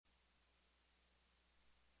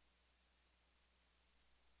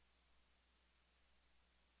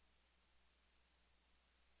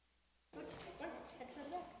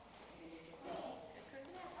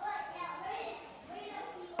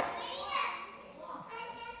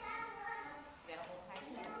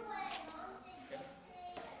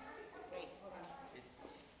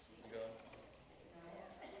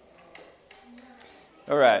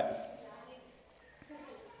All right.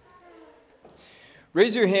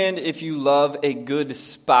 Raise your hand if you love a good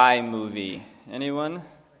spy movie. Anyone?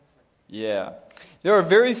 Yeah. There are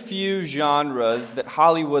very few genres that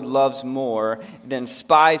Hollywood loves more than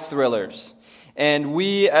spy thrillers. And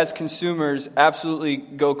we, as consumers, absolutely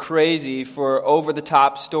go crazy for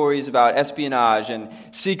over-the-top stories about espionage and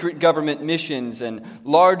secret government missions and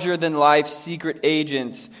larger-than-life secret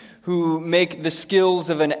agents who make the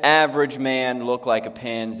skills of an average man look like a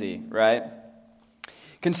pansy, right?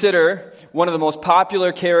 Consider one of the most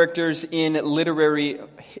popular characters in literary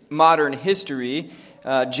modern history,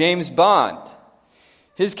 James Bond.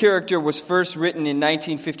 His character was first written in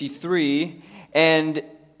 1953, and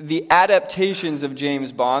the adaptations of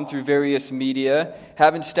James Bond through various media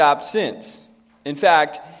haven't stopped since. In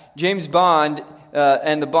fact, James Bond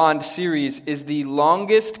and the Bond series is the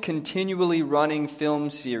longest continually running film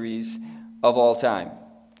series of all time,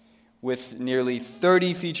 with nearly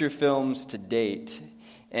 30 feature films to date.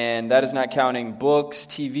 And that is not counting books,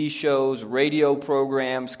 TV shows, radio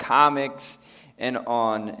programs, comics, and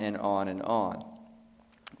on and on and on.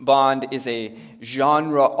 Bond is a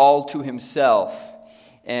genre all to himself,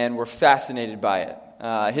 and we're fascinated by it.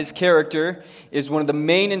 His character is one of the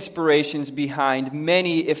main inspirations behind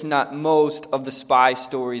many, if not most, of the spy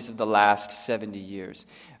stories of the last 70 years.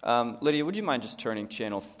 Lydia, would you mind just turning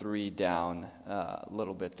channel 3 down a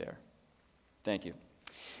little bit there? Thank you.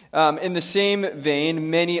 In the same vein,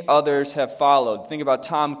 many others have followed. Think about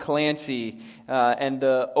Tom Clancy and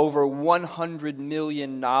the over 100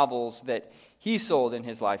 million novels that he sold in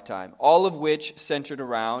his lifetime, all of which centered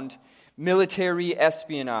around military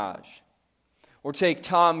espionage. Or take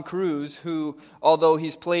Tom Cruise, who, although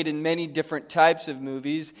he's played in many different types of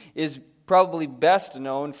movies, is probably best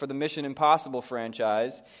known for the Mission Impossible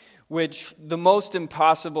franchise, which the most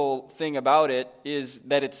impossible thing about it is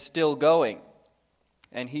that it's still going.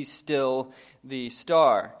 And he's still the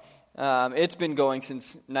star. It's been going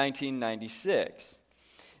since 1996.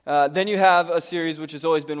 Then you have a series which has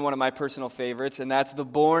always been one of my personal favorites, and that's the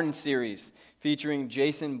Bourne series, featuring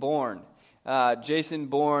Jason Bourne. Jason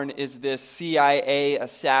Bourne is this CIA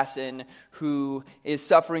assassin who is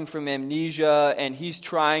suffering from amnesia, and he's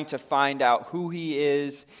trying to find out who he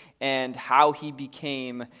is and how he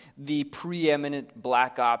became the preeminent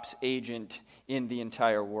Black Ops agent in the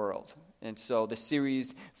entire world. And so the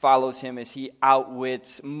series follows him as he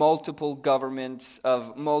outwits multiple governments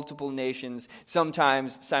of multiple nations,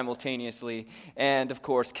 sometimes simultaneously, and of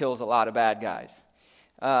course kills a lot of bad guys.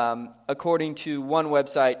 According to one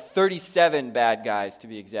website, 37 bad guys to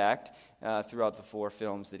be exact, throughout the 4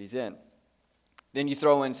 films that he's in. Then you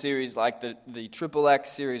throw in series like the Triple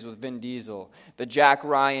X series with Vin Diesel, the Jack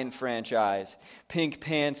Ryan franchise, Pink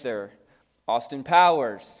Panther, Austin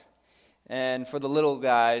Powers, and for the little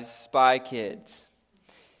guys, Spy Kids.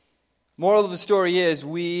 Moral of the story is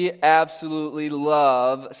we absolutely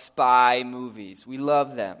love spy movies. We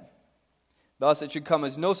love them. Thus, it should come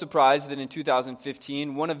as no surprise that in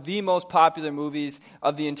 2015, one of the most popular movies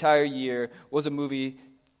of the entire year was a movie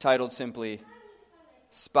titled simply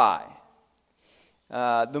Spy.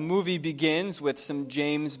 The movie begins with some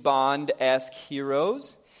James Bond-esque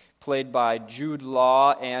heroes, played by Jude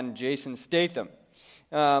Law and Jason Statham.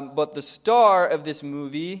 But the star of this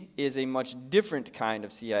movie is a much different kind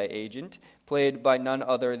of CIA agent, played by none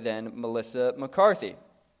other than Melissa McCarthy.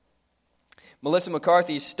 Melissa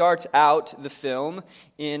McCarthy starts out the film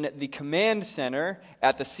in the command center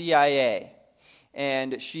at the CIA,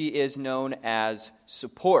 and she is known as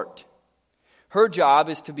support. Her job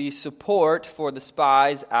is to be support for the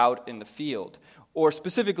spies out in the field, or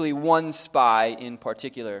specifically one spy in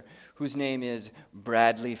particular, whose name is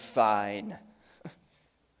Bradley Fine.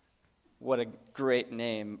 What a great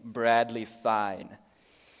name, Bradley Fine.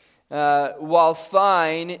 While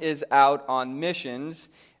Fine is out on missions,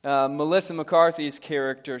 Melissa McCarthy's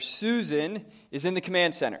character, Susan, is in the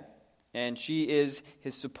command center, and she is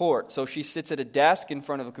his support. So she sits at a desk in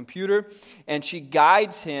front of a computer, and she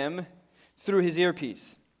guides him through his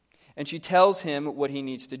earpiece, and she tells him what he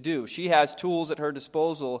needs to do. She has tools at her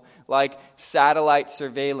disposal, like satellite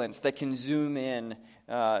surveillance that can zoom in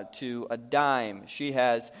to a dime. She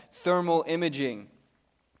has thermal imaging,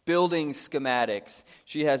 building schematics.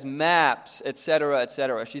 She has maps, etc.,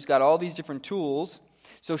 etc. She's got all these different tools.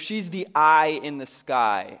 So she's the eye in the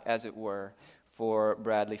sky, as it were, for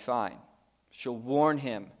Bradley Fine. She'll warn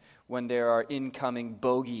him when there are incoming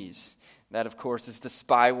bogeys. That, of course, is the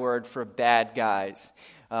spy word for bad guys.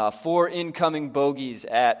 4 incoming bogeys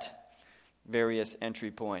at various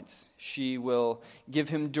entry points. She will give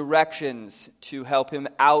him directions to help him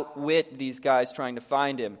outwit these guys trying to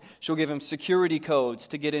find him. She'll give him security codes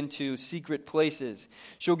to get into secret places.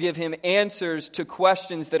 She'll give him answers to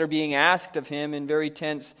questions that are being asked of him in very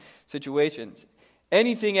tense situations.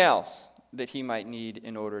 Anything else that he might need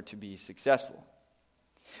in order to be successful.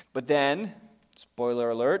 But then, spoiler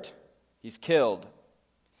alert, he's killed.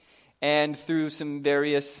 And through some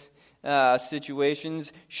various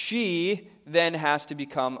situations, she then has to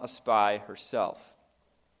become a spy herself.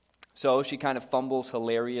 So she kind of fumbles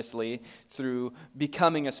hilariously through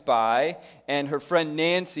becoming a spy, and her friend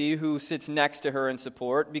Nancy, who sits next to her in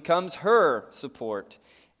support, becomes her support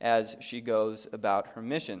as she goes about her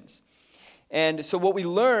missions. And so what we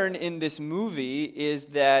learn in this movie is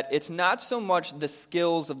that it's not so much the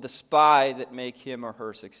skills of the spy that make him or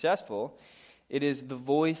her successful. It is the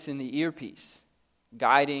voice in the earpiece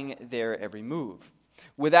guiding their every move.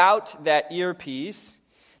 Without that earpiece,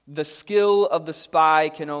 the skill of the spy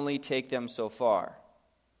can only take them so far.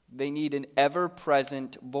 They need an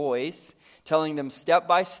ever-present voice telling them step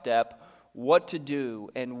by step what to do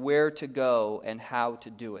and where to go and how to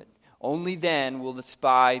do it. Only then will the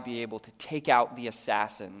spy be able to take out the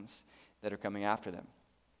assassins that are coming after them.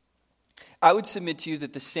 I would submit to you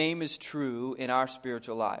that the same is true in our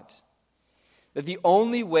spiritual lives. That the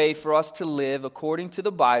only way for us to live according to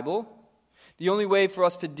the Bible, the only way for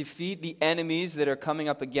us to defeat the enemies that are coming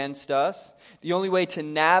up against us, the only way to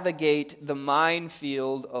navigate the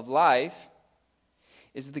minefield of life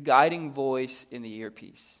is the guiding voice in the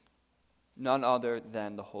earpiece. None other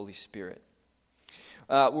than the Holy Spirit.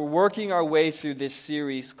 We're working our way through this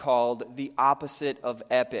series called The Opposite of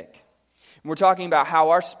Epic. And we're talking about how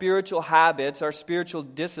our spiritual habits, our spiritual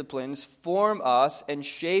disciplines form us and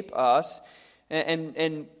shape us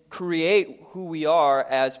and create who we are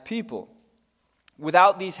as people.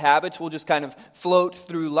 Without these habits, we'll just kind of float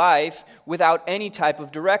through life without any type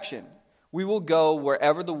of direction. We will go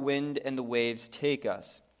wherever the wind and the waves take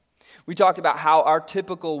us. We talked about how our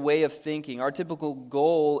typical way of thinking, our typical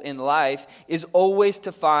goal in life is always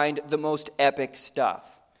to find the most epic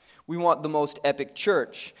stuff. We want the most epic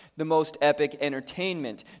church, the most epic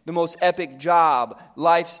entertainment, the most epic job,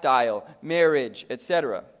 lifestyle, marriage,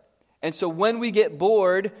 etc. And so when we get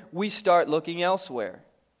bored, we start looking elsewhere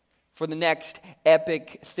for the next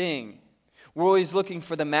epic thing. We're always looking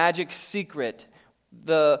for the magic secret,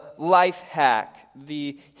 the life hack,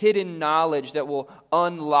 the hidden knowledge that will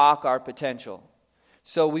unlock our potential.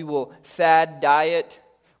 So we will fad diet,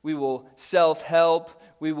 we will self-help,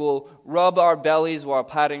 we will rub our bellies while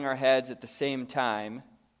patting our heads at the same time,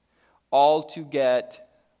 all to get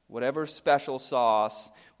whatever special sauce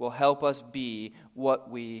will help us be what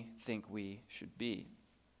we think we should be.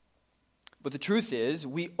 But the truth is,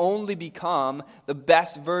 we only become the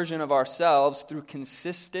best version of ourselves through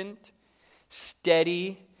consistent,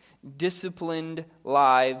 steady, disciplined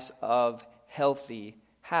lives of healthy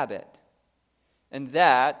habit. And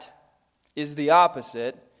that is the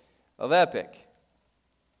opposite of epic.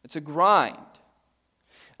 It's a grind.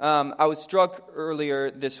 I was struck earlier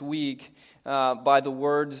this week by the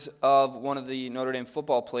words of one of the Notre Dame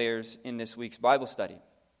football players in this week's Bible study.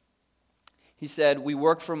 He said, "We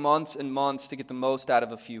work for months and months to get the most out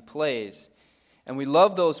of a few plays. And we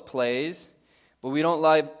love those plays, but we don't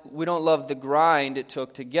love the grind it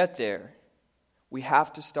took to get there. We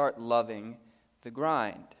have to start loving the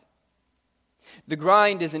grind." The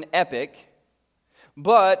grind isn't epic,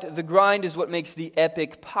 but the grind is what makes the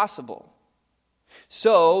epic possible.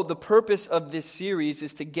 So the purpose of this series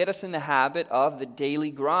is to get us in the habit of the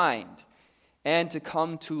daily grind and to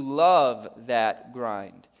come to love that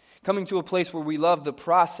grind. Coming to a place where we love the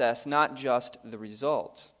process, not just the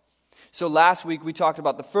results. So last week we talked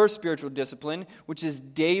about the first spiritual discipline, which is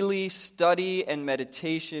daily study and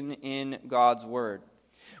meditation in God's Word.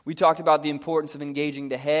 We talked about the importance of engaging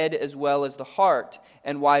the head as well as the heart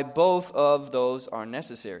and why both of those are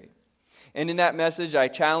necessary. And in that message, I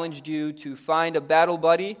challenged you to find a battle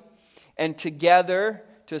buddy and together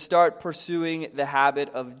to start pursuing the habit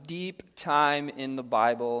of deep time in the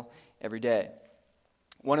Bible every day.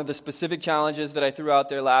 One of the specific challenges that I threw out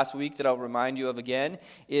there last week that I'll remind you of again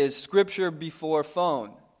is Scripture before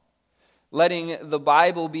phone. Letting the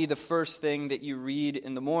Bible be the first thing that you read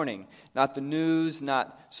in the morning. Not the news,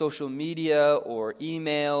 not social media or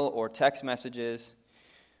email or text messages.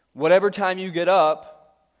 Whatever time you get up,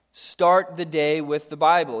 start the day with the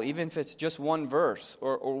Bible, even if it's just one verse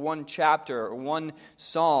or one chapter or one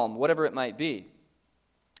psalm, whatever it might be.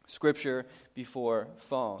 Scripture before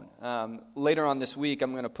phone. Later on this week,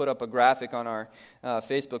 I'm going to put up a graphic on our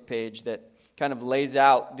Facebook page that kind of lays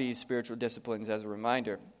out these spiritual disciplines as a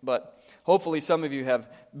reminder. But hopefully some of you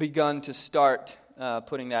have begun to start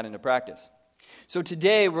putting that into practice. So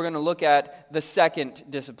today we're going to look at the second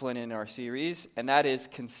discipline in our series, and that is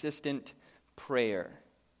consistent prayer.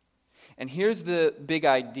 And here's the big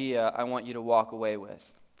idea I want you to walk away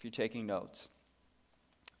with, if you're taking notes.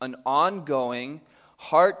 An ongoing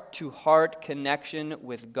heart-to-heart connection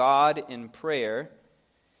with God in prayer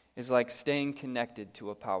is like staying connected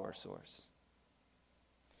to a power source.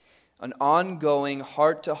 An ongoing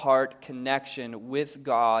heart-to-heart connection with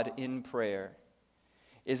God in prayer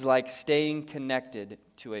is like staying connected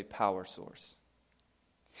to a power source.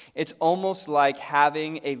 It's almost like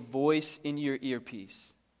having a voice in your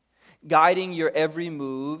earpiece, guiding your every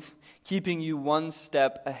move, keeping you one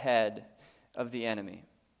step ahead of the enemy.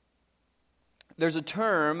 There's a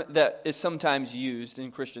term that is sometimes used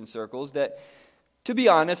in Christian circles that, to be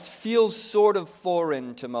honest, feels sort of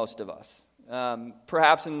foreign to most of us.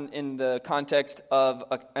 Perhaps in the context of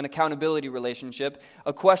an accountability relationship,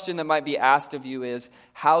 a question that might be asked of you is,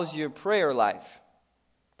 how's your prayer life?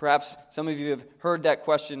 Perhaps some of you have heard that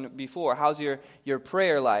question before. How's your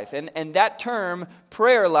prayer life? And that term,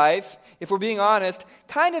 prayer life, if we're being honest,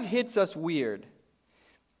 kind of hits us weird.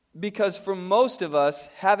 Because for most of us,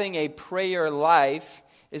 having a prayer life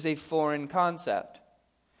is a foreign concept.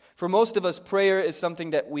 For most of us, prayer is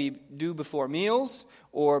something that we do before meals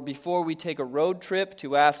or before we take a road trip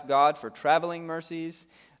to ask God for traveling mercies.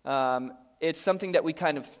 It's something that we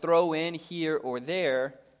kind of throw in here or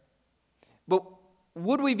there. But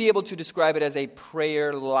would we be able to describe it as a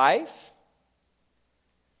prayer life?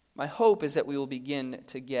 My hope is that we will begin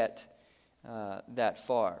to get that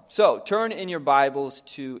far. So, turn in your Bibles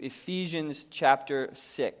to Ephesians chapter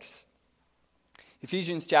 6.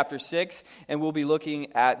 Ephesians chapter 6, and we'll be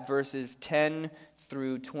looking at verses 10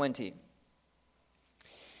 through 20.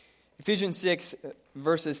 Ephesians 6,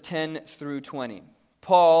 verses 10 through 20.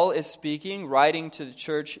 Paul is speaking, writing to the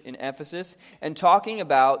church in Ephesus, and talking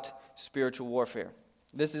about spiritual warfare.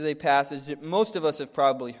 This is a passage that most of us have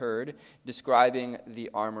probably heard, describing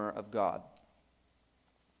the armor of God.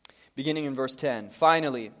 Beginning in verse 10,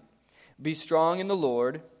 "Finally, be strong in the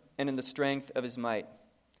Lord and in the strength of his might.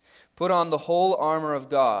 Put on the whole armor of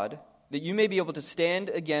God, that you may be able to stand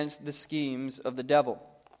against the schemes of the devil.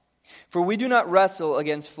 For we do not wrestle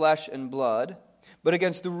against flesh and blood, but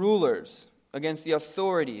against the rulers, against the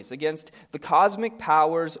authorities, against the cosmic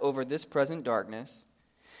powers over this present darkness,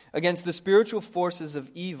 against the spiritual forces of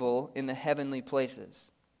evil in the heavenly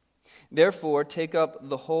places. Therefore, take up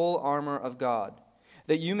the whole armor of God,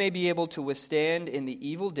 that you may be able to withstand in the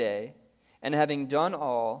evil day, and having done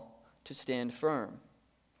all, to stand firm.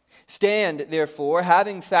 Stand, therefore,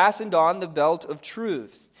 having fastened on the belt of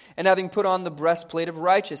truth, and having put on the breastplate of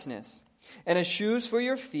righteousness, and as shoes for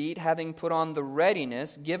your feet, having put on the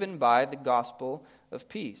readiness given by the gospel of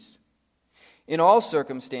peace. In all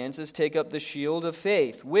circumstances, take up the shield of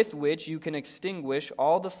faith, with which you can extinguish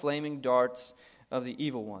all the flaming darts of the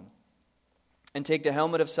evil one. And take the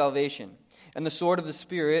helmet of salvation, and the sword of the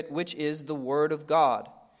Spirit, which is the word of God,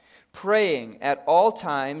 praying at all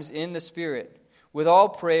times in the Spirit, with all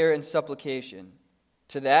prayer and supplication.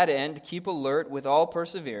 To that end, keep alert with all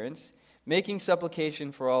perseverance, making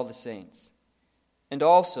supplication for all the saints. And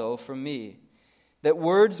also for me, that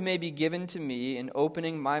words may be given to me in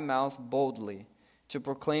opening my mouth boldly to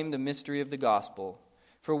proclaim the mystery of the gospel,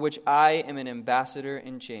 for which I am an ambassador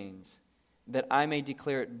in chains, that I may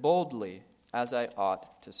declare it boldly as I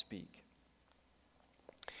ought to speak."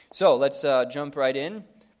 So let's jump right in.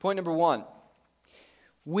 Point number 1.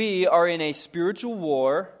 We are in a spiritual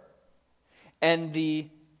war, and the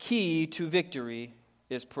key to victory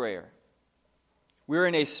is prayer. We're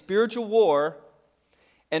in a spiritual war,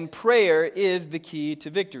 and prayer is the key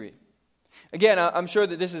to victory. Again, I'm sure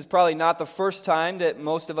that this is probably not the first time that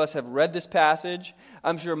most of us have read this passage.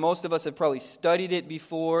 I'm sure most of us have probably studied it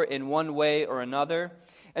before in one way or another.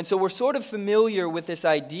 And so we're sort of familiar with this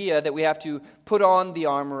idea that we have to put on the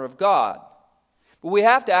armor of God. But we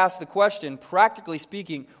have to ask the question, practically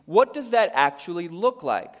speaking, what does that actually look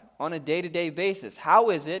like on a day-to-day basis?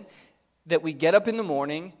 How is it that we get up in the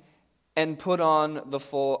morning and put on the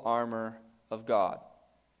full armor of God?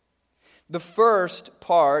 The first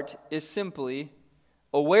part is simply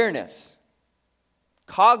awareness,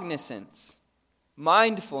 cognizance,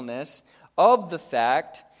 mindfulness of the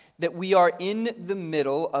fact that we are in the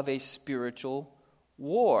middle of a spiritual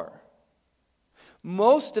war.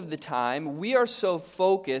 Most of the time, we are so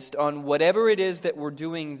focused on whatever it is that we're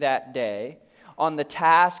doing that day, on the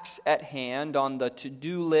tasks at hand, on the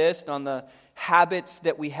to-do list, on the habits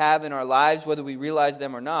that we have in our lives, whether we realize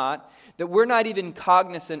them or not, that we're not even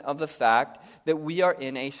cognizant of the fact that we are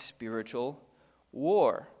in a spiritual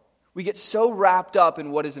war. We get so wrapped up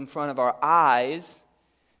in what is in front of our eyes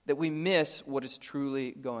that we miss what is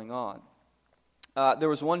truly going on. There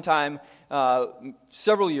was one time,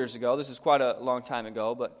 several years ago, this is quite a long time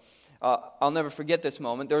ago, but I'll never forget this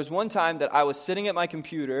moment. There was one time that I was sitting at my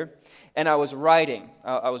computer and I was writing.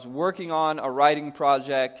 I was working on a writing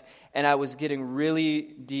project and I was getting really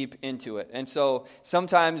deep into it. And so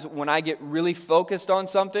sometimes when I get really focused on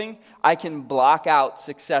something, I can block out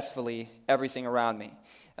successfully everything around me.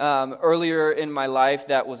 Earlier in my life,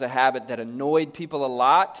 that was a habit that annoyed people a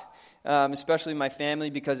lot, especially my family,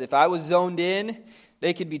 because if I was zoned in,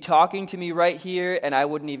 they could be talking to me right here, and I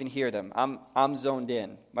wouldn't even hear them. I'm zoned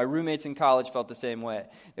in. My roommates in college felt the same way.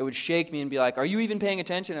 They would shake me and be like, "Are you even paying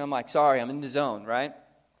attention?" And I'm like, "Sorry, I'm in the zone," right?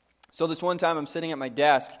 So this one time, I'm sitting at my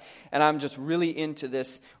desk, and I'm just really into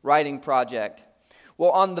this writing project.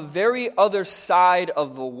 Well, on the very other side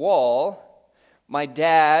of the wall, my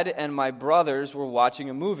dad and my brothers were watching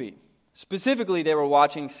a movie. Specifically, they were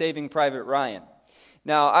watching Saving Private Ryan.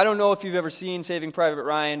 Now, I don't know if you've ever seen Saving Private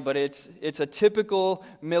Ryan, but it's a typical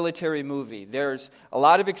military movie. There's a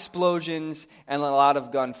lot of explosions and a lot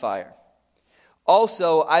of gunfire.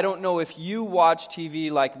 Also, I don't know if you watch TV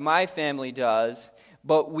like my family does,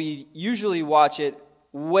 but we usually watch it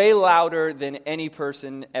way louder than any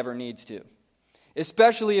person ever needs to,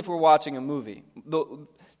 especially if we're watching a movie.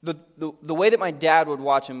 The way that my dad would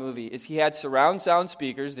watch a movie is he had surround sound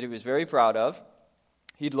speakers that he was very proud of.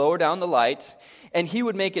 He'd lower down the lights, and he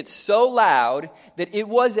would make it so loud that it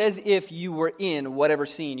was as if you were in whatever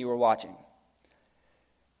scene you were watching.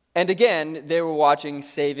 And again, they were watching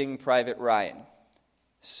Saving Private Ryan.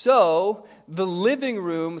 So, the living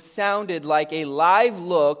room sounded like a live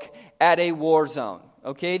look at a war zone.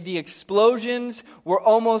 Okay, the explosions were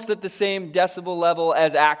almost at the same decibel level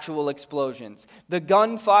as actual explosions. The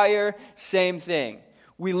gunfire, same thing.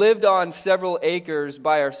 We lived on several acres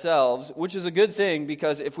by ourselves, which is a good thing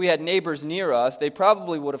because if we had neighbors near us, they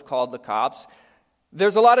probably would have called the cops.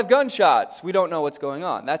 There's a lot of gunshots. We don't know what's going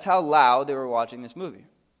on. That's how loud they were watching this movie.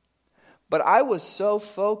 But I was so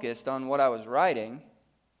focused on what I was writing,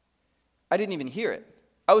 I didn't even hear it.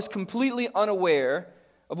 I was completely unaware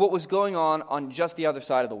of what was going on just the other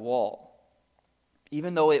side of the wall.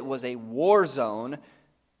 Even though it was a war zone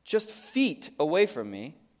just feet away from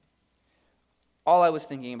me, all I was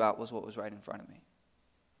thinking about was what was right in front of me.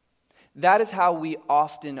 That is how we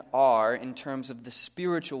often are in terms of the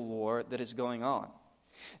spiritual war that is going on.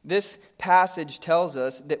 This passage tells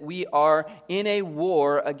us that we are in a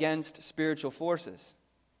war against spiritual forces.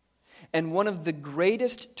 And one of the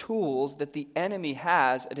greatest tools that the enemy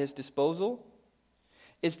has at his disposal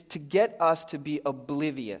is to get us to be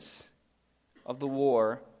oblivious of the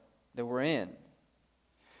war that we're in.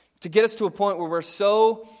 To get us to a point where we're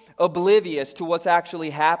so oblivious to what's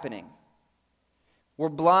actually happening. We're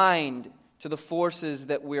blind to the forces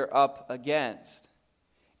that we're up against.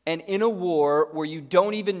 And in a war where you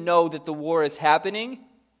don't even know that the war is happening,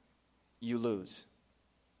 you lose.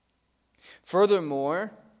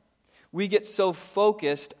 Furthermore, we get so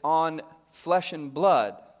focused on flesh and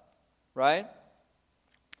blood, right?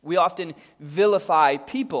 We often vilify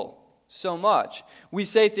people so much. We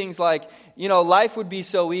say things like, life would be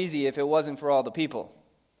so easy if it wasn't for all the people.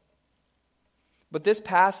 But this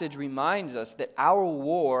passage reminds us that our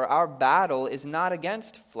war, our battle, is not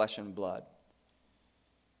against flesh and blood.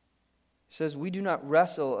 It says we do not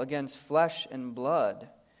wrestle against flesh and blood,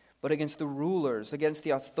 but against the rulers, against the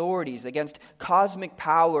authorities, against cosmic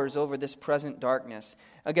powers over this present darkness,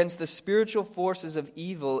 against the spiritual forces of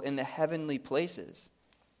evil in the heavenly places.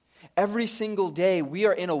 Every single day we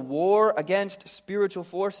are in a war against spiritual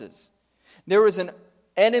forces. There is an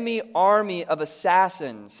enemy army of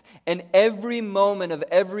assassins, and every moment of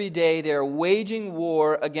every day they are waging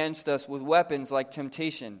war against us with weapons like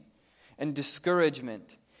temptation and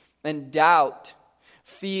discouragement and doubt,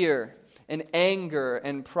 fear and anger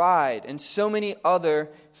and pride and so many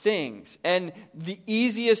other things. And the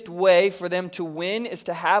easiest way for them to win is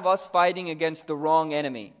to have us fighting against the wrong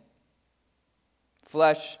enemy,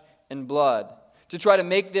 flesh and blood, to try to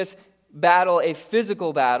make this battle a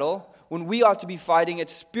physical battle when we ought to be fighting it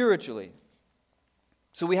spiritually.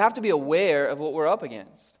 So we have to be aware of what we're up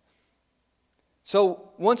against.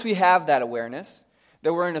 So once we have that awareness,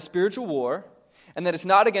 that we're in a spiritual war, and that it's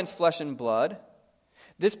not against flesh and blood,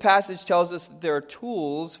 this passage tells us that there are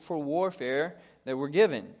tools for warfare that we're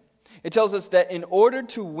given. It tells us that in order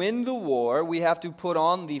to win the war, we have to put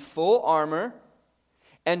on the full armor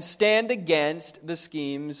and stand against the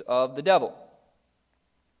schemes of the devil.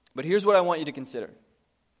 But here's what I want you to consider.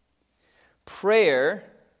 Prayer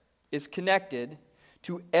is connected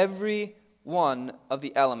to every one of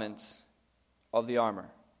the elements of the armor.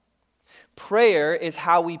 Prayer is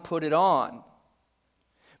how we put it on,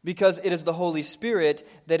 because it is the Holy Spirit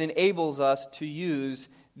that enables us to use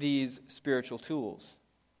these spiritual tools.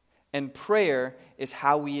 And prayer is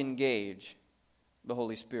how we engage the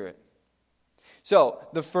Holy Spirit. So,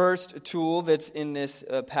 the first tool that's in this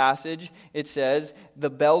passage, it says, the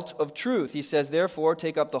belt of truth. He says, therefore,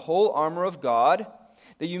 take up the whole armor of God,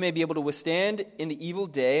 that you may be able to withstand in the evil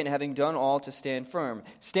day, and having done all, to stand firm.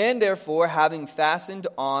 Stand, therefore, having fastened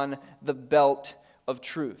on the belt of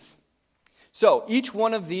truth. So, each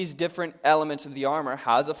one of these different elements of the armor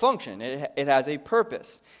has a function. It has a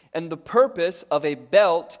purpose. And the purpose of a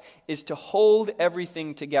belt is to hold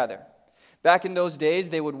everything together. Back in those days,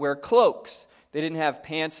 they would wear cloaks. They didn't have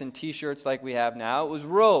pants and t-shirts like we have now. It was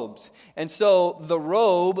robes. And so the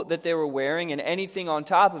robe that they were wearing and anything on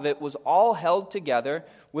top of it was all held together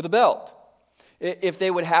with a belt. If they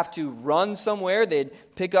would have to run somewhere, they'd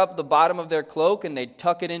pick up the bottom of their cloak and they'd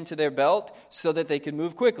tuck it into their belt so that they could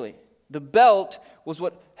move quickly. The belt was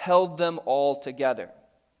what held them all together.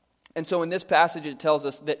 And so in this passage it tells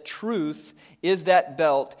us that truth is that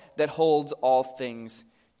belt that holds all things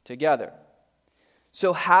together.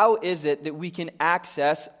 So how is it that we can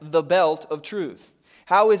access the belt of truth?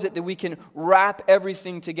 How is it that we can wrap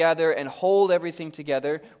everything together and hold everything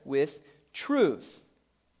together with truth?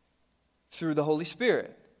 Through the Holy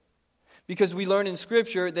Spirit. Because we learn in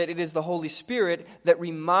Scripture that it is the Holy Spirit that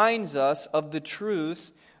reminds us of the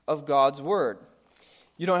truth of God's Word.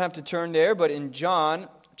 You don't have to turn there, but in John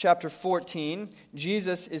chapter 14,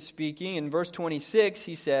 Jesus is speaking. In verse 26,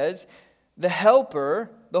 he says, the Helper,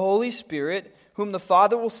 the Holy Spirit, whom the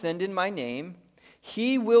Father will send in my name,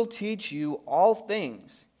 he will teach you all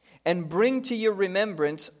things and bring to your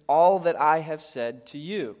remembrance all that I have said to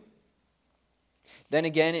you. Then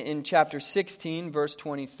again in chapter 16, verse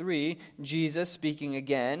 23, Jesus speaking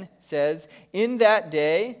again says, in that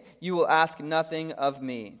day you will ask nothing of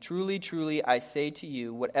me. Truly, truly, I say to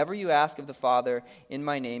you, whatever you ask of the Father in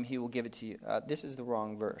my name, he will give it to you. This is the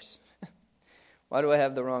wrong verse. Why do I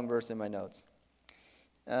have the wrong verse in my notes?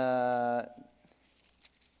 Oh,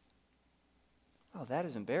 that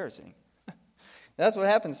is embarrassing. That's what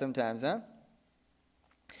happens sometimes, huh?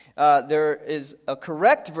 There is a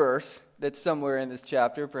correct verse that's somewhere in this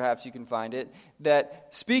chapter, perhaps you can find it, that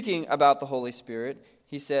speaking about the Holy Spirit,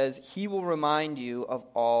 he says, he will remind you of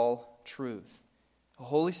all truth. The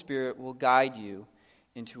Holy Spirit will guide you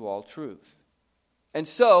into all truth. And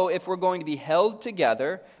so, if we're going to be held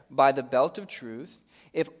together by the belt of truth,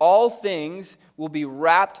 if all things will be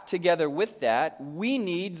wrapped together with that, we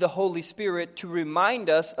need the Holy Spirit to remind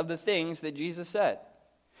us of the things that Jesus said.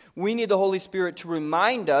 We need the Holy Spirit to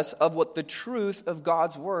remind us of what the truth of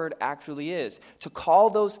God's Word actually is, to call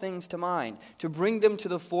those things to mind, to bring them to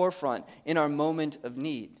the forefront in our moment of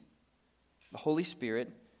need. The Holy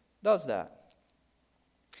Spirit does that.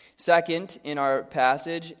 Second, in our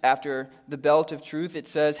passage, after the belt of truth, it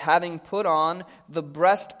says, having put on the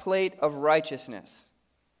breastplate of righteousness.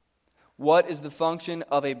 What is the function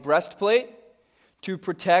of a breastplate? To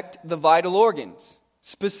protect the vital organs,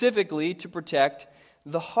 specifically to protect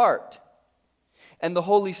the heart. And the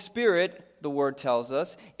Holy Spirit, the Word tells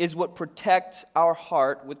us, is what protects our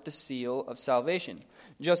heart with the seal of salvation.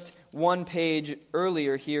 Just one page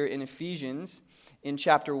earlier here in Ephesians, in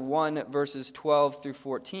chapter 1, verses 12 through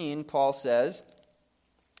 14, Paul says,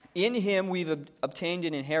 in him we've obtained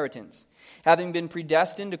an inheritance, having been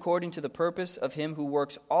predestined according to the purpose of him who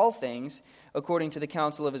works all things according to the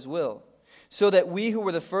counsel of his will, so that we who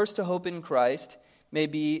were the first to hope in Christ may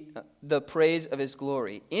be the praise of his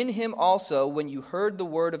glory. In him also, when you heard the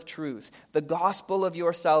word of truth, the gospel of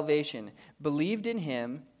your salvation, believed in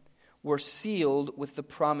him, were sealed with the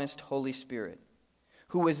promised Holy Spirit,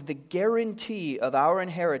 who is the guarantee of our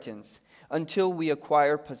inheritance until we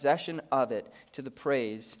acquire possession of it to the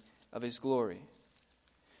praise of his glory.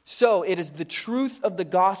 So it is the truth of the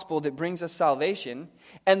gospel that brings us salvation,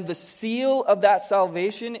 and the seal of that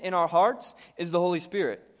salvation in our hearts is the Holy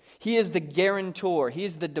Spirit. He is the guarantor. He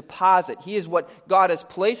is the deposit. He is what God has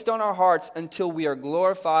placed on our hearts until we are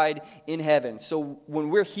glorified in heaven. So when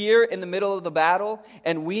we're here in the middle of the battle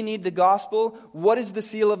and we need the gospel, what is the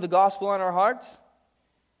seal of the gospel on our hearts?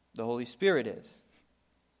 The Holy Spirit is.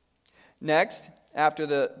 Next, after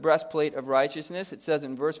the breastplate of righteousness, it says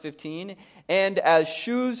in verse 15, and as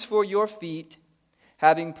shoes for your feet,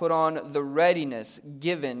 having put on the readiness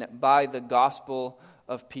given by the gospel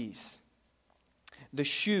of peace. The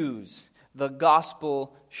shoes, the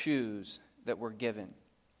gospel shoes that were given.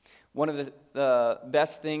 One of the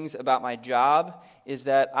best things about my job is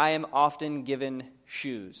that I am often given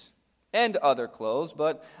shoes and other clothes,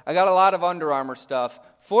 but I got a lot of Under Armour stuff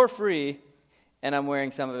for free, and I'm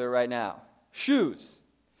wearing some of it right now. Shoes.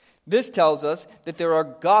 This tells us that there are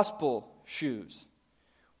gospel shoes.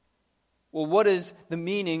 Well, what is the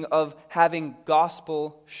meaning of having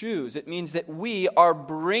gospel shoes? It means that we are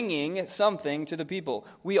bringing something to the people.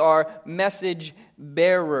 We are message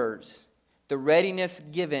bearers. The readiness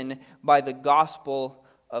given by the gospel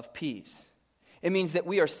of peace. It means that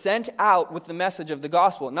we are sent out with the message of the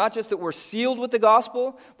gospel. Not just that we're sealed with the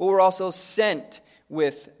gospel, but we're also sent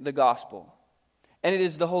with the gospel. And it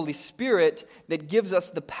is the Holy Spirit that gives us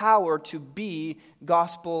the power to be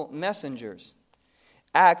gospel messengers.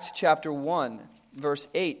 Acts chapter 1, verse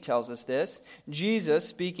 8 tells us this. Jesus,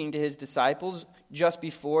 speaking to his disciples just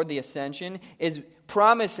before the ascension, is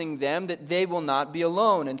promising them that they will not be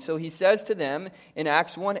alone. And so he says to them in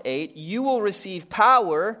Acts 1:8, "You will receive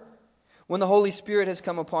power when the Holy Spirit has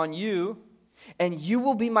come upon you, and you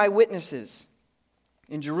will be my witnesses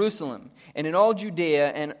in Jerusalem and in all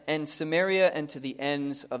Judea and Samaria and to the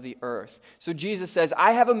ends of the earth." So Jesus says,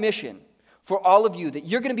 I have a mission for all of you that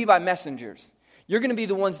you're going to be my messengers. You're going to be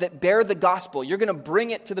the ones that bear the gospel. You're going to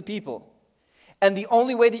bring it to the people. And the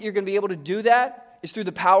only way that you're going to be able to do that is through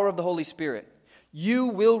the power of the Holy Spirit. You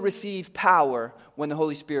will receive power when the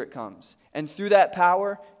Holy Spirit comes. And through that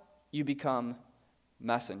power, you become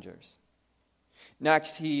messengers.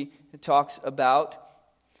 Next, he talks about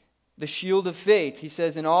the shield of faith. He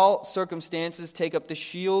says, in all circumstances, take up the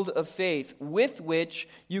shield of faith, with which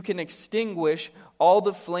you can extinguish all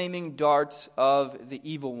the flaming darts of the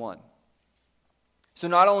evil one. So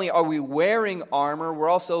not only are we wearing armor, we're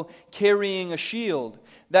also carrying a shield.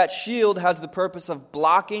 That shield has the purpose of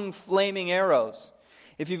blocking flaming arrows.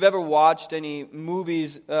 If you've ever watched any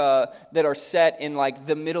movies that are set in like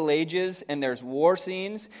the Middle Ages and there's war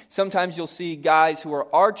scenes, sometimes you'll see guys who are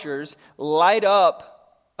archers light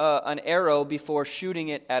up an arrow before shooting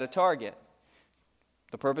it at a target.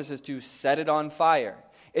 The purpose is to set it on fire.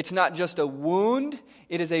 It's not just a wound,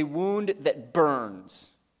 it is a wound that burns.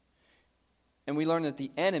 And we learn that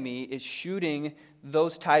the enemy is shooting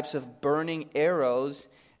those types of burning arrows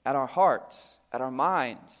at our hearts, at our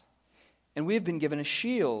minds. And we've been given a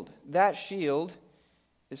shield. That shield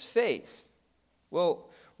is faith. Well,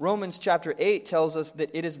 Romans chapter 8 tells us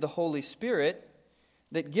that it is the Holy Spirit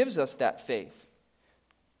that gives us that faith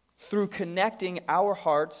through connecting our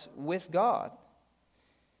hearts with God.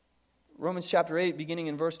 Romans chapter 8, beginning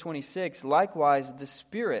in verse 26, likewise the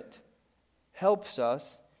Spirit helps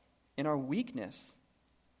us in our weakness.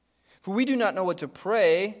 For we do not know what to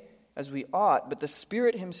pray as we ought, but the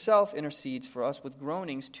Spirit himself intercedes for us with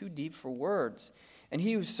groanings too deep for words. And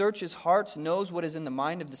he who searches hearts knows what is in the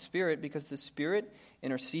mind of the Spirit, because the Spirit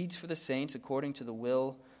intercedes for the saints according to the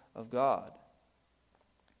will of God.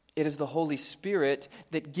 It is the Holy Spirit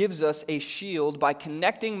that gives us a shield by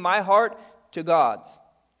connecting my heart to God's.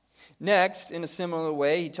 Next, in a similar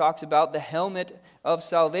way, he talks about the helmet of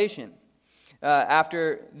salvation.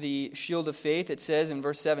 After the shield of faith, it says in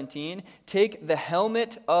verse 17, take the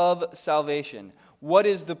helmet of salvation. What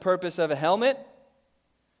is the purpose of a helmet?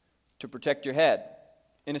 To protect your head.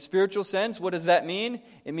 In a spiritual sense, what does that mean?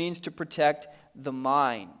 It means to protect the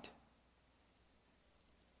mind.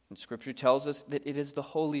 And Scripture tells us that it is the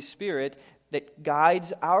Holy Spirit that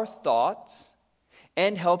guides our thoughts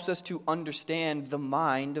and helps us to understand the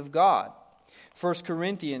mind of God. 1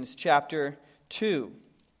 Corinthians chapter 2.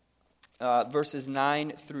 Verses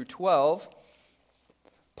 9 through 12,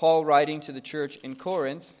 Paul, writing to the church in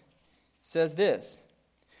Corinth, says this: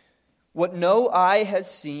 what no eye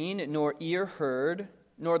has seen, nor ear heard,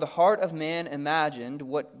 nor the heart of man imagined,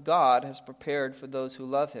 what God has prepared for those who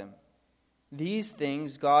love him. These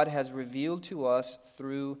things God has revealed to us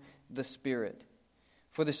through the Spirit.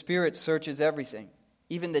 For the Spirit searches everything,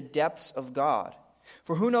 even the depths of God.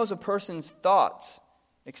 For who knows a person's thoughts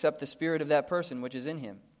except the spirit of that person which is in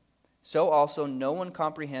him? So also no one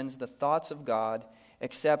comprehends the thoughts of God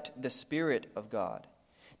except the Spirit of God.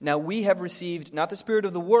 Now we have received not the spirit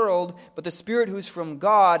of the world, but the Spirit who is from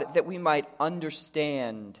God, that we might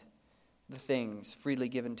understand the things freely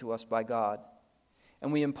given to us by God.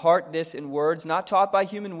 And we impart this in words not taught by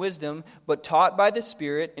human wisdom, but taught by the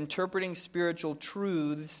Spirit, interpreting spiritual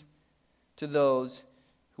truths to those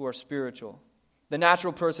who are spiritual. The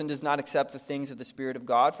natural person does not accept the things of the Spirit of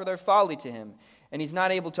God, for they're folly to him, and he's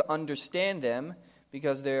not able to understand them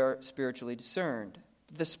because they are spiritually discerned.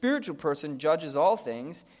 But the spiritual person judges all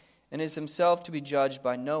things, and is himself to be judged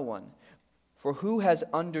by no one. For who has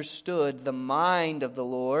understood the mind of the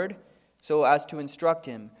Lord so as to instruct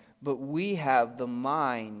him? But we have the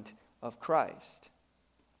mind of Christ.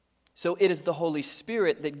 So it is the Holy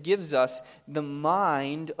Spirit that gives us the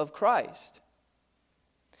mind of Christ.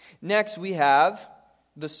 Next, we have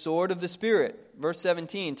the sword of the Spirit. Verse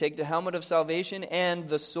 17, take the helmet of salvation and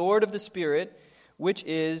the sword of the Spirit, which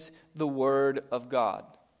is the Word of God.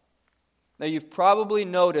 Now, you've probably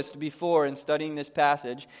noticed before in studying this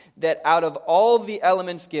passage that out of all the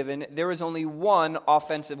elements given, there is only one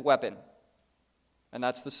offensive weapon, and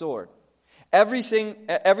that's the sword.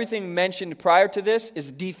 Everything mentioned prior to this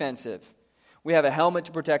is defensive. We have a helmet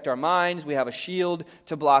to protect our minds. We have a shield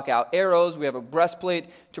to block out arrows. We have a breastplate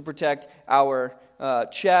to protect our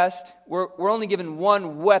chest. We're only given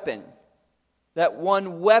one weapon. That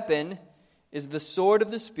one weapon is the sword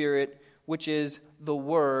of the Spirit, which is the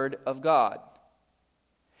Word of God.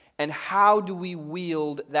 And how do we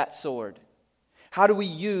wield that sword? How do we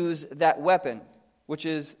use that weapon, which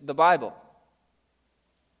is the Bible?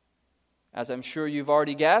 As I'm sure you've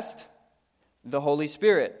already guessed, the Holy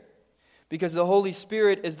Spirit. Because the Holy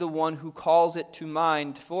Spirit is the one who calls it to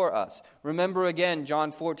mind for us. Remember again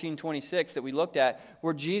John 14:26 that we looked at,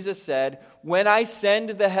 where Jesus said, "When I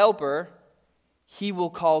send the Helper, He will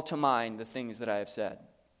call to mind the things that I have said."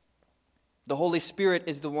 The Holy Spirit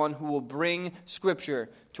is the one who will bring Scripture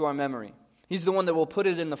to our memory. He's the one that will put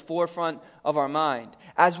it in the forefront of our mind.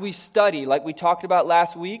 As we study, like we talked about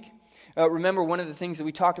last week, remember one of the things that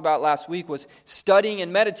we talked about last week was studying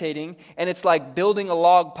and meditating, and it's like building a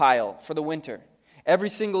log pile for the winter. Every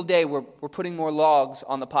single day we're putting more logs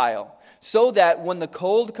on the pile, so that when the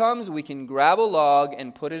cold comes, we can grab a log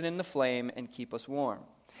and put it in the flame and keep us warm.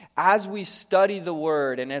 As we study the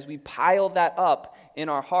Word and as we pile that up in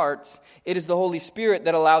our hearts, it is the Holy Spirit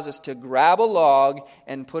that allows us to grab a log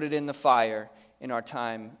and put it in the fire in our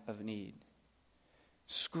time of need.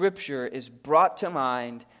 Scripture is brought to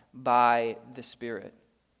mind by the Spirit.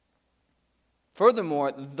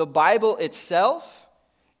 Furthermore, the Bible itself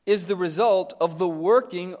is the result of the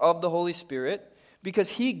working of the Holy Spirit because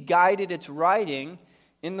He guided its writing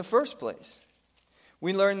in the first place.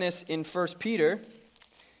 We learn this in 2 Peter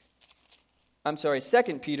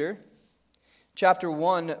chapter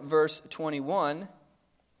 1, verse 21,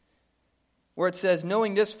 where it says,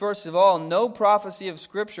 "Knowing this, first of all, no prophecy of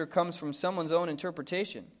Scripture comes from someone's own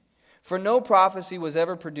interpretation. For no prophecy was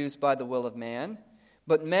ever produced by the will of man,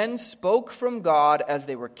 but men spoke from God as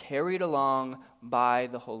they were carried along by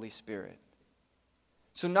the Holy Spirit."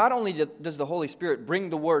 So not only does the Holy Spirit bring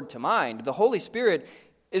the Word to mind, the Holy Spirit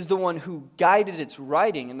is the one who guided its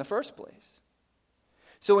writing in the first place.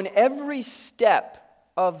 So in every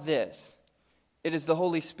step of this, it is the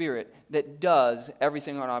Holy Spirit that does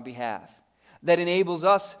everything on our behalf, that enables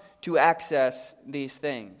us to access these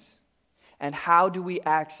things. And how do we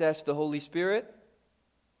access the Holy Spirit?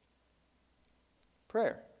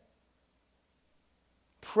 Prayer.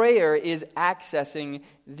 Prayer is accessing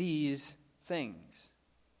these things.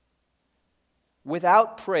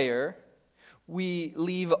 Without prayer, we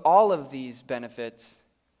leave all of these benefits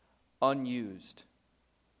unused.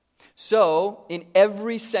 So, in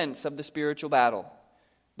every sense of the spiritual battle,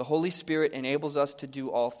 the Holy Spirit enables us to do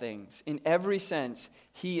all things. In every sense,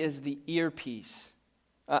 He is the earpiece.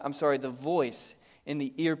 The voice in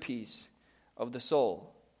the earpiece of the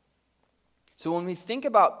soul. So when we think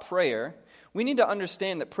about prayer, we need to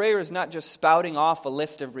understand that prayer is not just spouting off a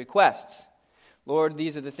list of requests. Lord,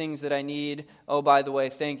 these are the things that I need. Oh, by the way,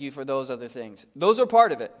 thank you for those other things. Those are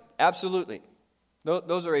part of it, absolutely.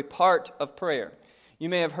 Those are a part of prayer. You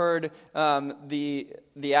may have heard the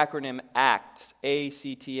acronym ACTS,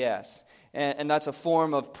 A-C-T-S. And that's a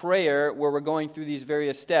form of prayer where we're going through these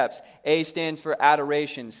various steps. A stands for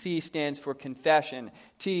adoration. C stands for confession.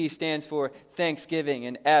 T stands for thanksgiving.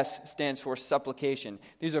 And S stands for supplication.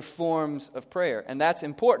 These are forms of prayer, and that's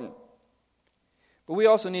important. But we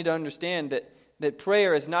also need to understand that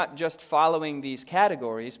prayer is not just following these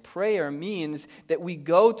categories. Prayer means that we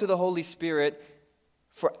go to the Holy Spirit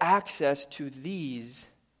for access to these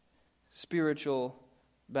spiritual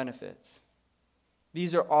benefits.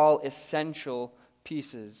 These are all essential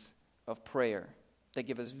pieces of prayer that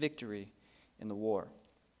give us victory in the war.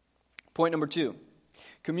 Point number 2,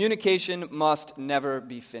 communication must never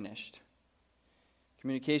be finished.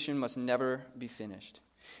 Communication must never be finished.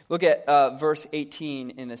 Look at verse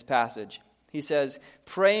 18 in this passage. He says,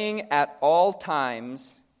 praying at all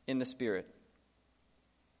times in the Spirit.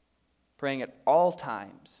 Praying at all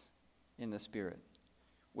times in the Spirit,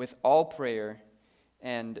 with all prayer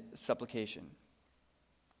and supplication.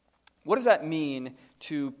 What does that mean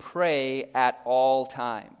to pray at all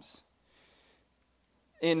times?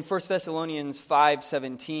 In 1 Thessalonians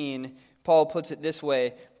 5:17, Paul puts it this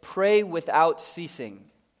way, pray without ceasing.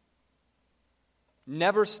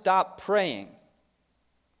 Never stop praying.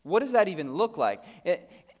 What does that even look like?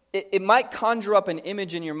 It might conjure up an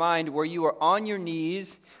image in your mind where you are on your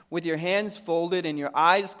knees with your hands folded and your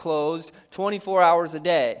eyes closed 24 hours a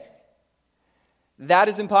day. That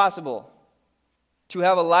is impossible. To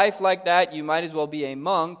have a life like that, you might as well be a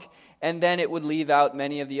monk, and then it would leave out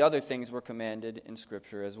many of the other things we're commanded in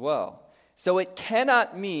Scripture as well. So it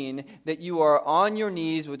cannot mean that you are on your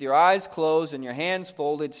knees with your eyes closed and your hands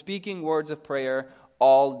folded, speaking words of prayer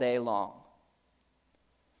all day long.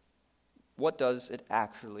 What does it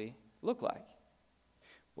actually look like?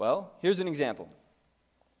 Well, here's an example.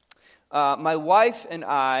 My wife and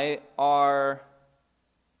I are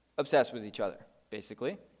obsessed with each other,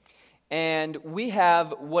 basically. And we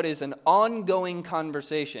have what is an ongoing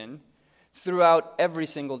conversation throughout every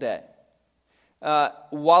single day.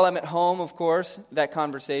 While I'm at home, of course, that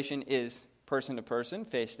conversation is person to person,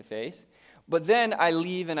 face to face. But then I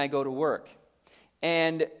leave and I go to work.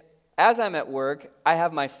 And as I'm at work, I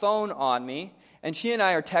have my phone on me, and she and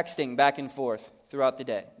I are texting back and forth throughout the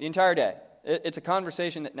day, the entire day. It's a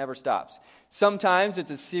conversation that never stops. Sometimes it's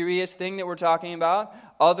a serious thing that we're talking about.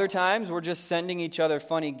 Other times we're just sending each other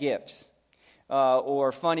funny GIFs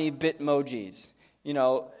or funny Bitmojis.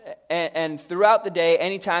 And throughout the day,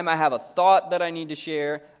 anytime I have a thought that I need to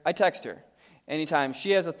share, I text her. Anytime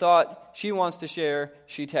she has a thought she wants to share,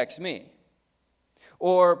 she texts me.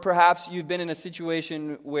 Or perhaps you've been in a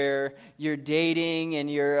situation where you're dating and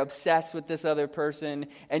you're obsessed with this other person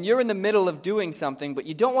and you're in the middle of doing something, but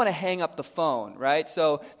you don't want to hang up the phone, right?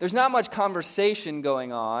 So there's not much conversation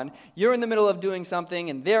going on. You're in the middle of doing something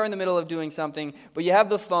and they're in the middle of doing something, but you have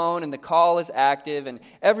the phone and the call is active, and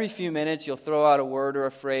every few minutes you'll throw out a word or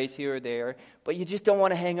a phrase here or there, but you just don't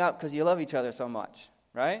want to hang up because you love each other so much,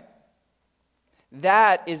 right?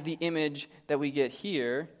 That is the image that we get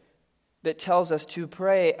here that tells us to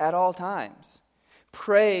pray at all times.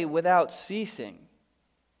 Pray without ceasing.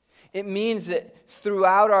 It means that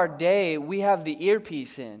throughout our day, we have the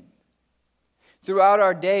earpiece in. Throughout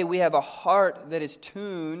our day, we have a heart that is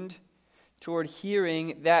tuned toward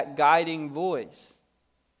hearing that guiding voice.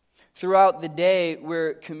 Throughout the day,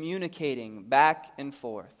 we're communicating back and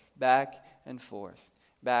forth, back and forth,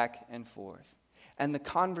 back and forth. And the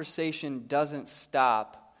conversation doesn't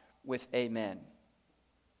stop with amen.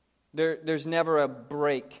 There's never a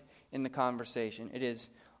break in the conversation. It is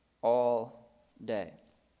all day.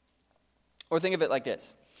 Or think of it like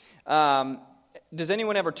this. Does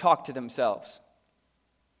anyone ever talk to themselves?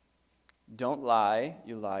 Don't lie,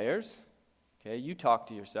 you liars. Okay, you talk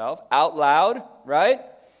to yourself out loud, right?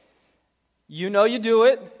 You know you do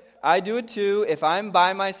it. I do it too. If I'm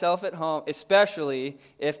by myself at home, especially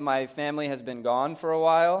if my family has been gone for a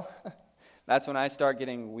while, that's when I start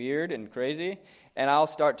getting weird and crazy. And I'll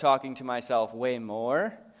start talking to myself way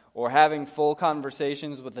more, or having full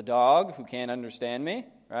conversations with the dog who can't understand me,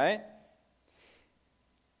 right?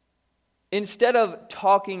 Instead of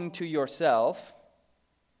talking to yourself,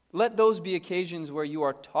 let those be occasions where you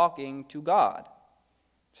are talking to God.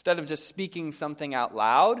 Instead of just speaking something out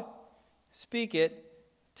loud, speak it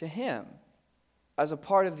to Him as a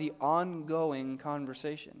part of the ongoing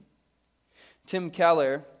conversation. Tim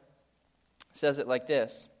Keller says it like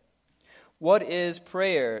this. What is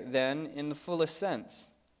prayer, then, in the fullest sense?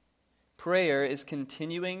 Prayer is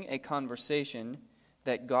continuing a conversation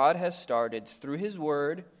that God has started through His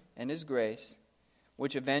Word and His grace,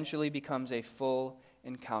 which eventually becomes a full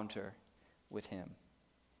encounter with Him.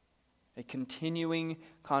 A continuing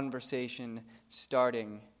conversation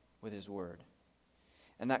starting with His Word.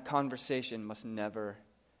 And that conversation must never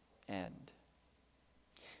end.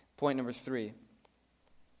 Point number 3.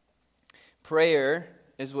 Prayer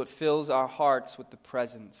is what fills our hearts with the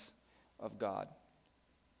presence of God.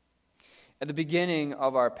 At the beginning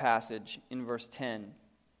of our passage, in verse 10,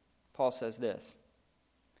 Paul says this,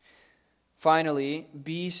 "Finally,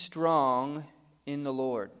 be strong in the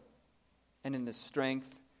Lord and in the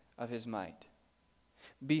strength of His might."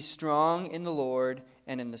 Be strong in the Lord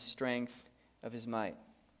and in the strength of His might.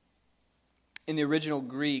 In the original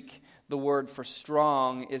Greek, the word for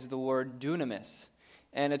strong is the word dunamis,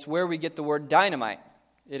 and it's where we get the word dynamite.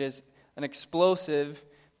 It is an explosive,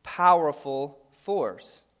 powerful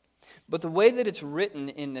force. But the way that it's written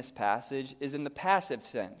in this passage is in the passive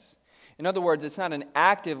sense. In other words, it's not an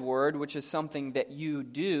active word, which is something that you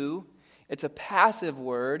do. It's a passive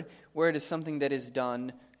word where it is something that is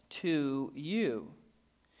done to you.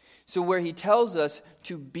 So where he tells us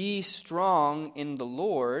to be strong in the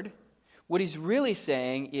Lord, what he's really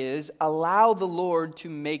saying is allow the Lord to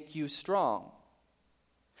make you strong.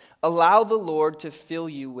 Allow the Lord to fill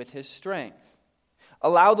you with His strength.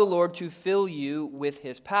 Allow the Lord to fill you with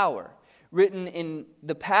His power. Written in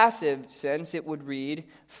the passive sense, it would read,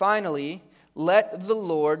 finally, let the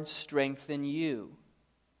Lord strengthen you.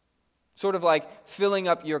 Sort of like filling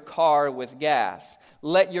up your car with gas.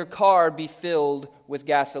 Let your car be filled with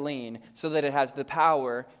gasoline so that it has the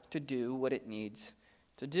power to do what it needs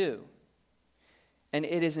to do. And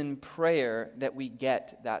it is in prayer that we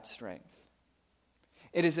get that strength.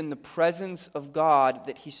 It is in the presence of God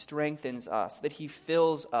that He strengthens us, that He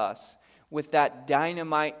fills us with that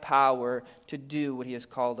dynamite power to do what He has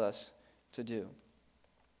called us to do.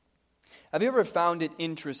 Have you ever found it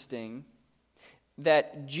interesting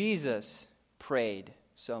that Jesus prayed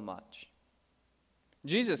so much?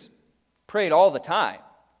 Jesus prayed all the time,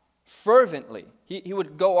 fervently. He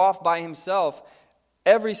would go off by himself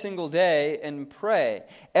every single day and pray.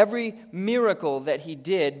 Every miracle that He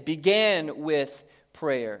did began with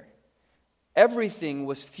prayer. Everything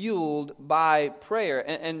was fueled by prayer.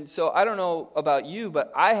 And so I don't know about you,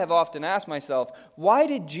 but I have often asked myself, why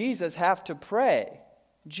did Jesus have to pray?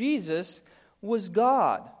 Jesus was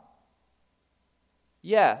God.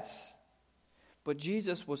 Yes, but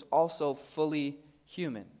Jesus was also fully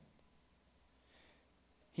human.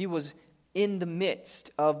 He was in the midst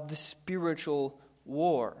of the spiritual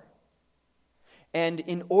war. And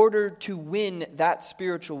in order to win that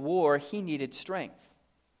spiritual war, He needed strength.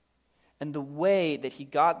 And the way that He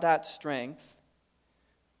got that strength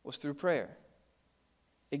was through prayer.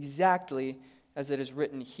 Exactly as it is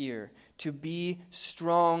written here. To be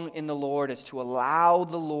strong in the Lord is to allow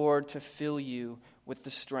the Lord to fill you with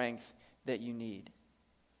the strength that you need.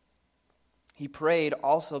 He prayed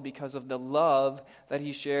also because of the love that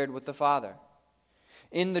He shared with the Father.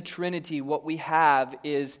 In the Trinity, what we have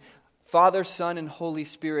is Father, Son, and Holy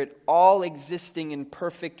Spirit all existing in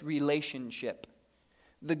perfect relationship.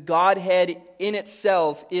 The Godhead in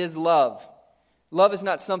itself is love. Love is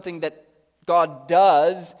not something that God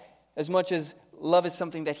does as much as love is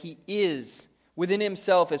something that He is. Within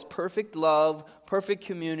Himself is perfect love, perfect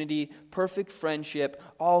community, perfect friendship,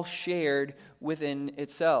 all shared within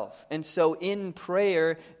itself. And so in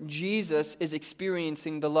prayer, Jesus is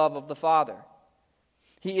experiencing the love of the Father.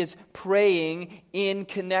 He is praying in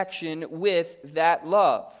connection with that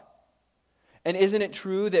love. And isn't it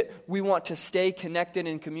true that we want to stay connected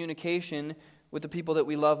in communication with the people that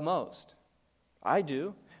we love most? I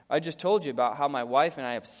do. I just told you about how my wife and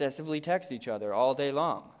I obsessively text each other all day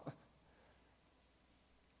long.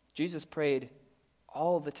 Jesus prayed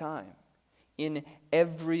all the time, in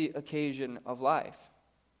every occasion of life.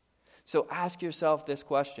 So ask yourself this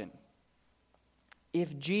question.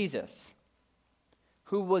 If Jesus,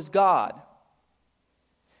 who was God,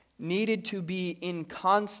 needed to be in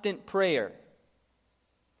constant prayer,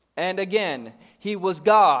 and again, He was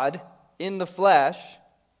God in the flesh,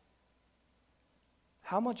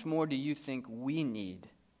 how much more do you think we need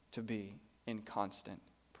to be in constant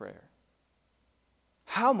prayer?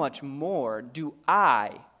 How much more do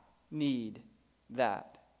I need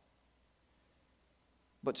that?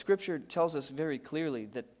 But Scripture tells us very clearly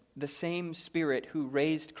that the same Spirit who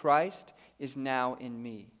raised Christ is now in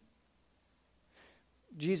me.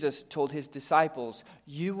 Jesus told His disciples,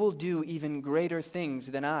 "You will do even greater things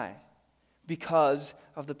than I," because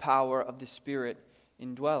of the power of the Spirit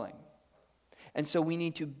indwelling. And so we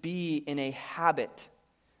need to be in a habit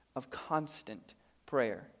of constant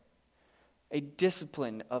prayer, a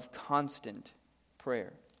discipline of constant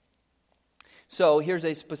prayer. So here's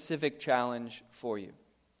a specific challenge for you.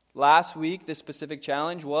 Last week, the specific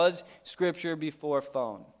challenge was Scripture before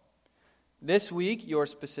phone. This week, your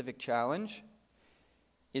specific challenge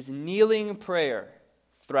is kneeling prayer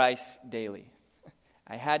thrice daily.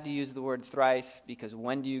 I had to use the word thrice because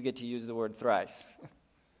when do you get to use the word thrice?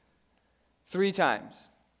 3 times.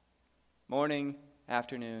 Morning,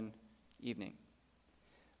 afternoon, evening.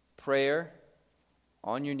 Prayer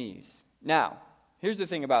on your knees. Now, here's the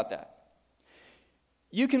thing about that.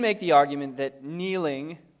 You can make the argument that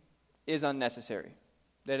kneeling is unnecessary,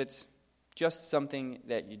 that it's just something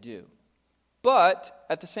that you do. But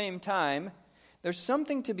at the same time, there's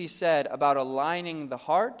something to be said about aligning the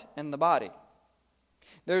heart and the body.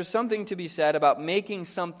 There's something to be said about making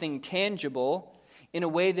something tangible in a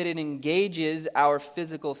way that it engages our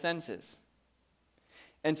physical senses.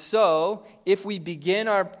 And so, if we begin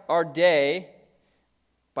our day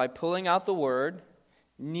by pulling out the Word,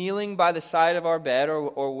 kneeling by the side of our bed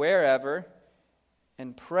or wherever,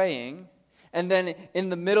 and praying, and then in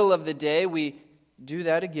the middle of the day we do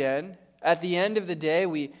that again, at the end of the day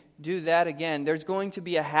we do that again, there's going to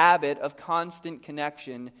be a habit of constant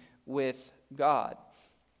connection with God.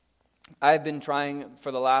 I've been trying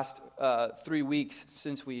for the last 3 weeks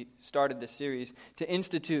since we started this series to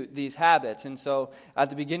institute these habits. And so at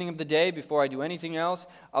the beginning of the day, before I do anything else,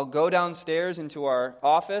 I'll go downstairs into our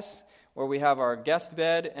office where we have our guest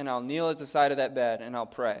bed, and I'll kneel at the side of that bed and I'll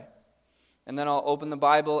pray. And then I'll open the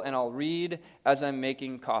Bible and I'll read as I'm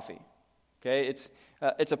making coffee. Okay,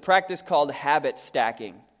 it's a practice called habit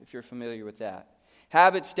stacking, if you're familiar with that.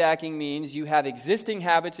 Habit stacking means you have existing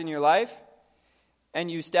habits in your life, and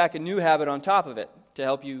you stack a new habit on top of it to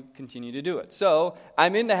help you continue to do it. So,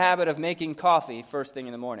 I'm in the habit of making coffee first thing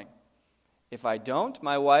in the morning. If I don't,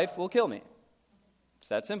 my wife will kill me. It's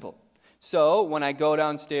that simple. So, when I go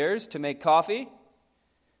downstairs to make coffee,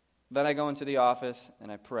 then I go into the office and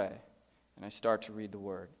I pray, and I start to read the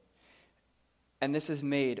Word. And this has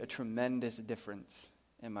made a tremendous difference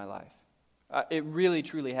in my life. It really,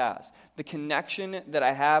 truly has. The connection that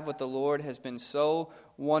I have with the Lord has been so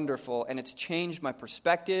wonderful, and it's changed my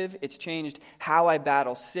perspective. It's changed how I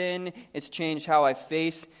battle sin. It's changed how I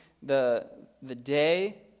face the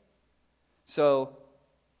day. So,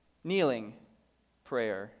 kneeling,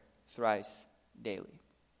 prayer, thrice daily.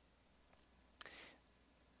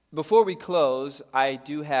 Before we close, I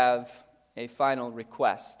do have a final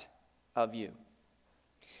request of you.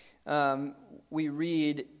 We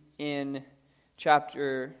read in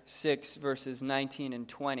chapter 6, verses 19 and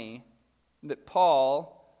 20, that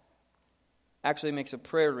Paul actually makes a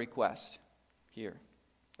prayer request here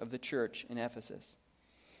of the church in Ephesus.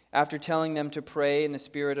 After telling them to pray in the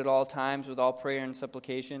Spirit at all times with all prayer and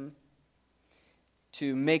supplication,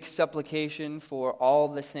 to make supplication for all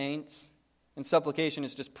the saints, and supplication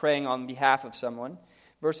is just praying on behalf of someone.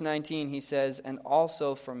 Verse 19, he says, "And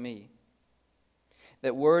also for me,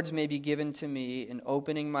 that words may be given to me in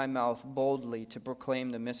opening my mouth boldly to proclaim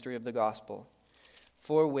the mystery of the gospel,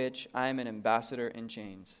 for which I am an ambassador in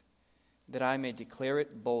chains, that I may declare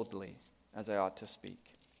it boldly as I ought to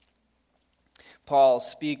speak." Paul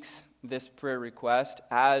speaks this prayer request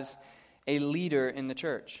as a leader in the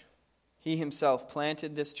church. He himself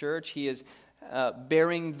planted this church. He is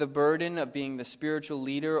bearing the burden of being the spiritual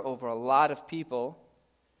leader over a lot of people.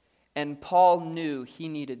 And Paul knew he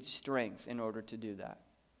needed strength in order to do that.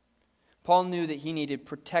 Paul knew that he needed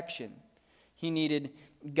protection. He needed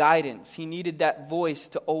guidance. He needed that voice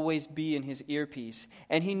to always be in his earpiece.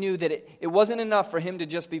 And he knew that it wasn't enough for him to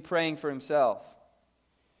just be praying for himself.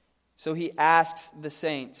 So he asks the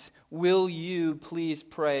saints, "Will you please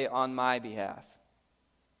pray on my behalf?"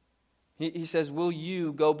 He says, "Will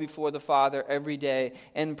you go before the Father every day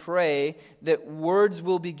and pray that words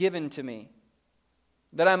will be given to me,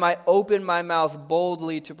 that I might open my mouth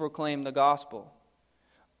boldly to proclaim the gospel."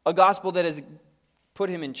 A gospel that has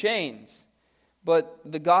put him in chains, but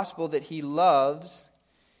the gospel that he loves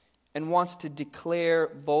and wants to declare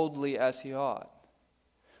boldly as he ought.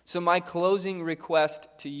 So my closing request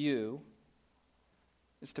to you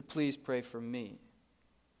is to please pray for me,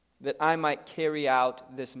 that I might carry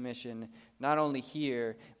out this mission, not only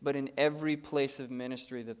here, but in every place of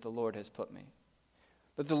ministry that the Lord has put me.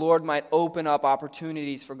 That the Lord might open up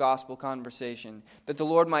opportunities for gospel conversation. That the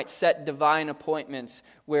Lord might set divine appointments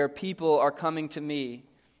where people are coming to me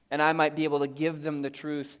and I might be able to give them the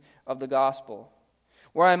truth of the gospel.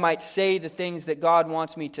 Where I might say the things that God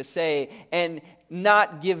wants me to say and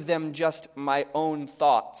not give them just my own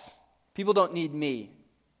thoughts. People don't need me.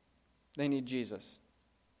 They need Jesus.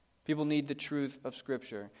 People need the truth of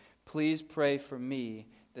Scripture. Please pray for me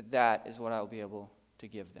that is what I'll be able to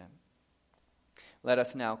give them. Let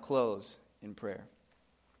us now close in prayer.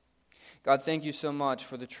 God, thank you so much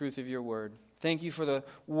for the truth of your word. Thank you for the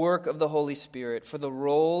work of the Holy Spirit, for the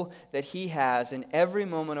role that he has in every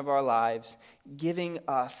moment of our lives, giving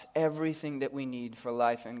us everything that we need for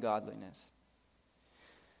life and godliness.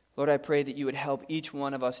 Lord, I pray that you would help each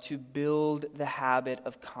one of us to build the habit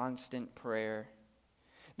of constant prayer.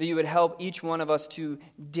 That you would help each one of us to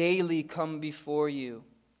daily come before you,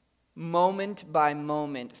 moment by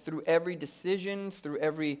moment, through every decision, through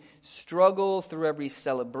every struggle, through every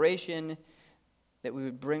celebration, that we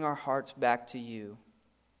would bring our hearts back to you.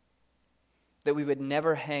 That we would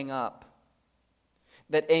never hang up.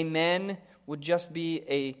 That amen would just be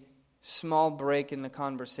a small break in the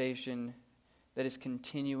conversation that is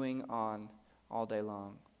continuing on all day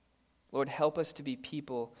long. Lord, help us to be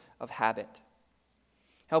people of habit.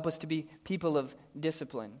 Help us to be people of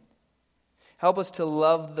discipline. Help us to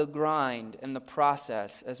love the grind and the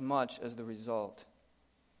process as much as the result.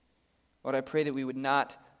 Lord, I pray that we would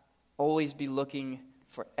not always be looking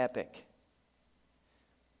for epic,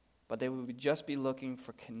 but that we would just be looking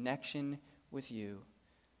for connection with you,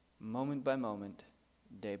 moment by moment,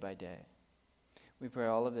 day by day. We pray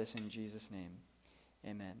all of this in Jesus' name.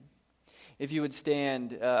 Amen. If you would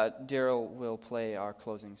stand, Daryl will play our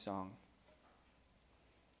closing song.